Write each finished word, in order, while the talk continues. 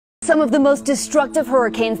Some of the most destructive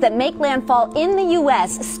hurricanes that make landfall in the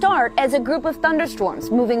U.S. start as a group of thunderstorms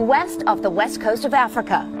moving west off the west coast of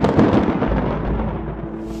Africa.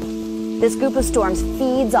 This group of storms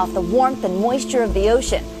feeds off the warmth and moisture of the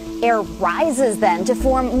ocean. Air rises then to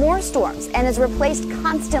form more storms and is replaced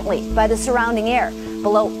constantly by the surrounding air.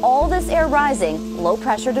 Below all this air rising, low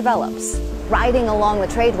pressure develops. Riding along the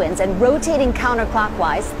trade winds and rotating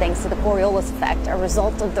counterclockwise, thanks to the Coriolis effect, a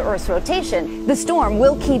result of the Earth's rotation, the storm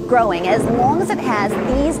will keep growing as long as it has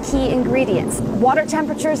these key ingredients: water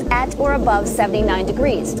temperatures at or above 79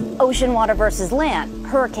 degrees. Ocean water versus land.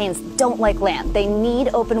 Hurricanes don't like land. They need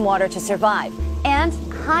open water to survive. And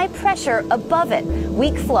high pressure above it.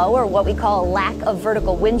 Weak flow, or what we call a lack of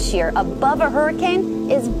vertical wind shear above a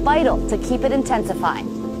hurricane, is vital to keep it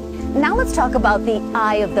intensifying. Now let's talk about the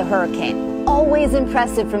eye of the hurricane. Always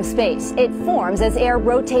impressive from space. It forms as air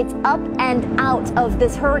rotates up and out of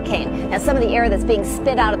this hurricane. Now, some of the air that's being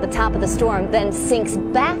spit out at the top of the storm then sinks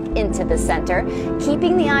back into the center,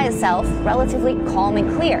 keeping the eye itself relatively calm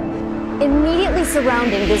and clear. Immediately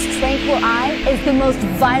surrounding this tranquil eye is the most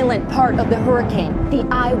violent part of the hurricane, the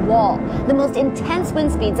eye wall. The most intense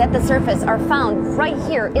wind speeds at the surface are found right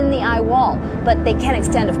here in the eye wall, but they can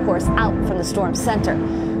extend, of course, out from the storm's center.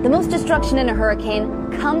 The most destruction in a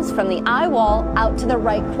hurricane comes from the eye wall out to the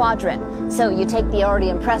right quadrant. So you take the already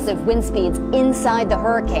impressive wind speeds inside the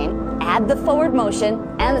hurricane, add the forward motion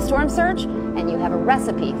and the storm surge, and you have a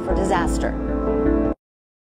recipe for disaster.